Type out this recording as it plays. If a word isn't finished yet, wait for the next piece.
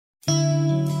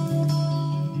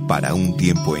Para un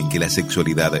tiempo en que la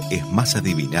sexualidad es más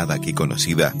adivinada que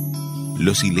conocida,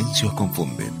 los silencios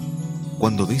confunden.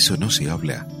 Cuando de eso no se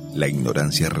habla, la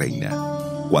ignorancia reina.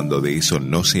 Cuando de eso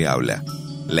no se habla,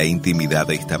 la intimidad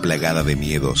está plagada de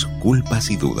miedos, culpas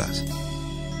y dudas.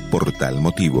 Por tal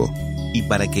motivo, y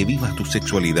para que vivas tu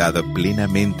sexualidad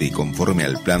plenamente y conforme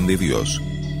al plan de Dios,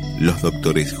 los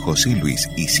doctores José Luis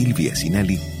y Silvia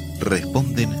Sinali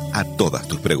responden a todas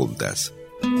tus preguntas.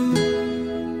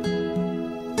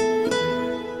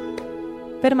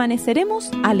 Permaneceremos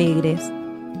alegres.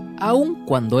 Aun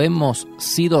cuando hemos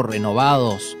sido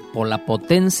renovados por la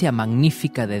potencia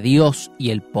magnífica de Dios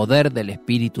y el poder del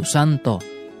Espíritu Santo,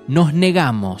 nos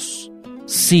negamos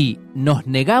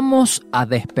a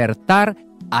despertar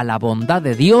a la bondad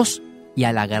de Dios y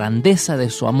a la grandeza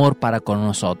de su amor para con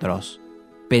nosotros.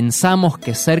 Pensamos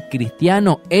que ser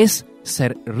cristiano es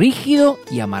ser rígido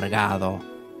y amargado.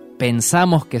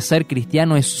 Pensamos que ser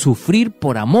cristiano es sufrir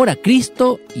por amor a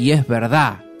Cristo, y es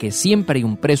verdad que siempre hay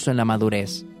un precio en la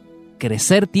madurez.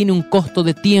 Crecer tiene un costo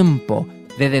de tiempo,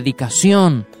 de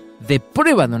dedicación, de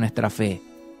prueba de nuestra fe,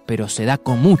 pero se da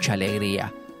con mucha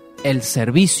alegría. El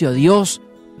servicio a Dios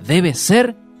debe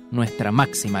ser nuestra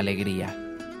máxima alegría.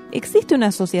 Existe una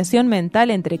asociación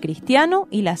mental entre cristiano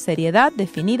y la seriedad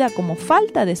definida como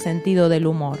falta de sentido del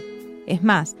humor. Es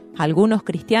más, algunos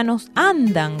cristianos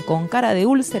andan con cara de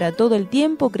úlcera todo el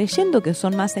tiempo creyendo que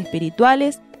son más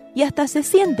espirituales y hasta se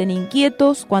sienten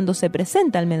inquietos cuando se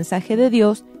presenta el mensaje de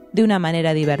Dios de una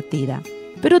manera divertida.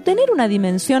 Pero tener una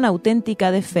dimensión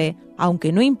auténtica de fe,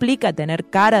 aunque no implica tener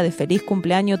cara de feliz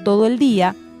cumpleaños todo el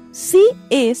día, sí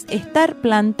es estar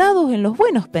plantados en los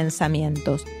buenos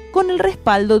pensamientos, con el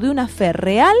respaldo de una fe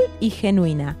real y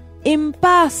genuina, en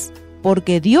paz,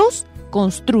 porque Dios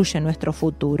construye nuestro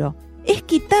futuro. Es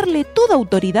quitarle toda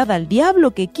autoridad al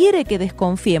diablo que quiere que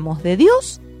desconfiemos de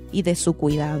Dios y de su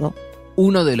cuidado.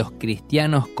 Uno de los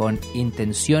cristianos con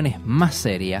intenciones más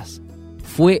serias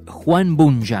fue Juan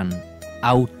Bunyan,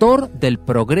 autor del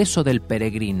Progreso del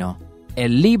Peregrino,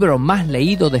 el libro más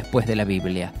leído después de la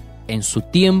Biblia. En su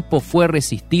tiempo fue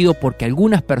resistido porque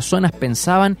algunas personas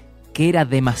pensaban que era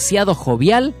demasiado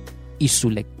jovial y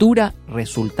su lectura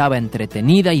resultaba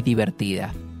entretenida y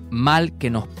divertida. Mal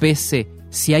que nos pese,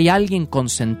 si hay alguien con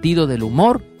sentido del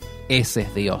humor, ese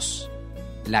es Dios.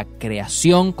 La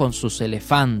creación con sus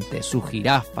elefantes, sus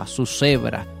jirafas, sus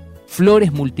cebras,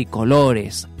 flores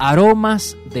multicolores,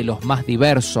 aromas de los más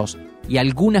diversos y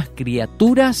algunas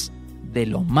criaturas de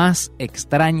lo más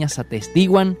extrañas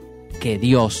atestiguan que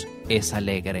Dios es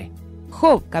alegre.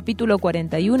 Job, capítulo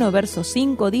 41, verso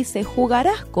 5 dice: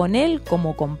 «Jugarás con él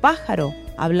como con pájaro»,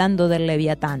 hablando del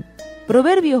Leviatán.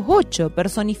 Proverbios 8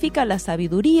 personifica la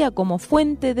sabiduría como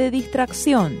fuente de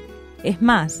distracción. Es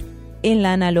más, en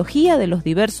la analogía de los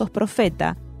diversos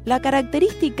profetas, la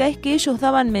característica es que ellos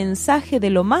daban mensaje de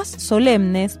lo más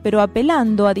solemnes, pero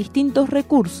apelando a distintos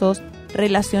recursos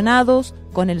relacionados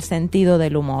con el sentido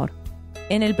del humor.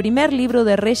 En el primer libro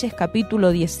de Reyes,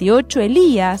 capítulo 18,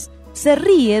 Elías se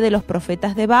ríe de los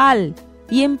profetas de Baal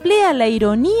y emplea la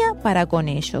ironía para con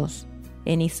ellos.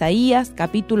 En Isaías,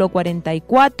 capítulo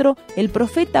 44, el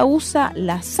profeta usa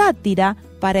la sátira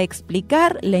para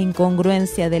explicar la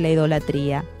incongruencia de la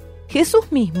idolatría.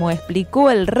 Jesús mismo explicó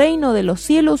el reino de los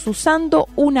cielos usando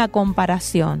una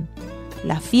comparación: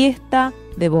 la fiesta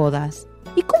de bodas.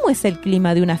 ¿Y cómo es el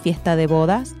clima de una fiesta de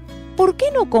bodas? ¿Por qué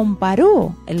no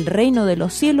comparó el reino de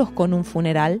los cielos con un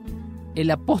funeral?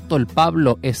 El apóstol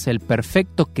Pablo es el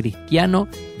perfecto cristiano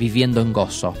viviendo en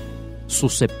gozo.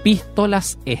 Sus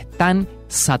epístolas están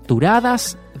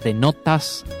saturadas de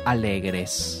notas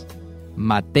alegres.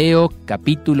 Mateo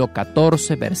capítulo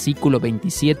 14, versículo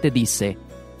 27 dice: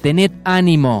 «Tened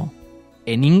ánimo».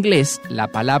 En inglés, la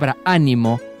palabra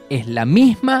ánimo es la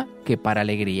misma que para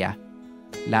alegría.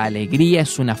 La alegría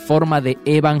es una forma de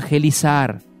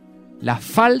evangelizar. La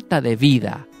falta de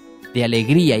vida, de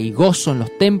alegría y gozo en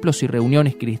los templos y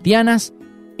reuniones cristianas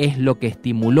es lo que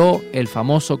estimuló el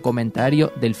famoso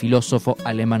comentario del filósofo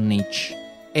alemán Nietzsche.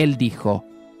 Él dijo: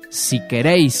 «Si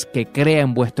queréis que crea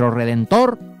en vuestro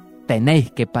Redentor, tenéis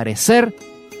que parecer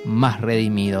más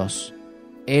redimidos».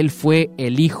 Él fue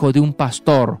el hijo de un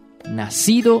pastor,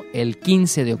 nacido el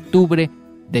 15 de octubre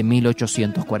de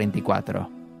 1844.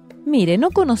 Mire,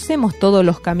 no conocemos todos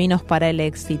los caminos para el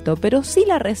éxito, pero sí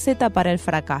la receta para el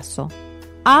fracaso.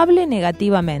 Hable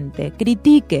negativamente,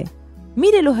 critique,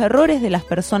 mire los errores de las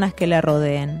personas que le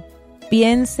rodeen.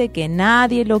 Piense que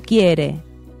nadie lo quiere,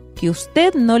 que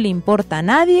usted no le importa a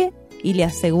nadie y le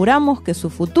aseguramos que su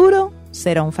futuro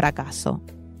será un fracaso.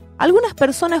 Algunas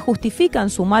personas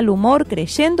justifican su mal humor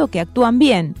creyendo que actúan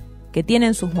bien, que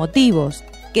tienen sus motivos,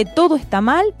 que todo está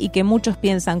mal y que muchos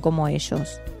piensan como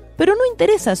ellos. Pero no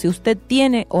interesa si usted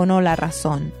tiene o no la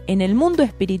razón. En el mundo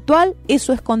espiritual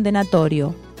eso es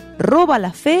condenatorio. Roba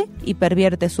la fe y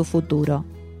pervierte su futuro.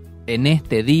 En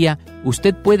este día,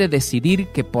 usted puede decidir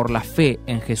que por la fe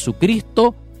en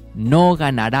Jesucristo no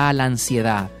ganará la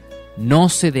ansiedad, no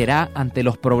cederá ante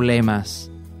los problemas,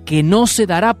 que no se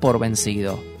dará por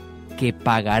vencido, que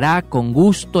pagará con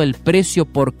gusto el precio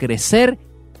por crecer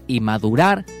y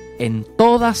madurar en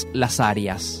todas las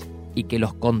áreas, y que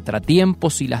los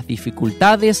contratiempos y las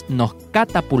dificultades nos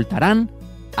catapultarán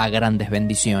a grandes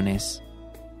bendiciones.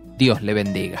 Dios le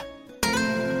bendiga.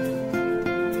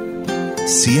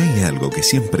 Si hay algo que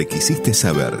siempre quisiste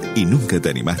saber y nunca te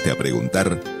animaste a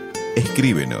preguntar,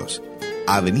 escríbenos.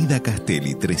 Avenida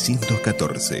Castelli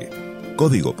 314,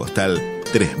 Código Postal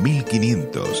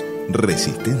 3500,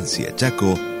 Resistencia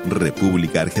Chaco,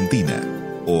 República Argentina,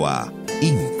 o a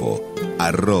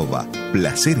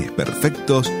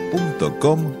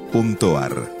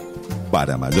info@placeresperfectos.com.ar.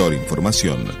 Para mayor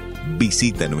información,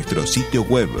 visita nuestro sitio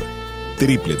web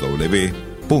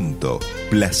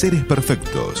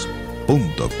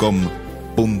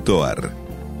www.placeresperfectos.com.ar.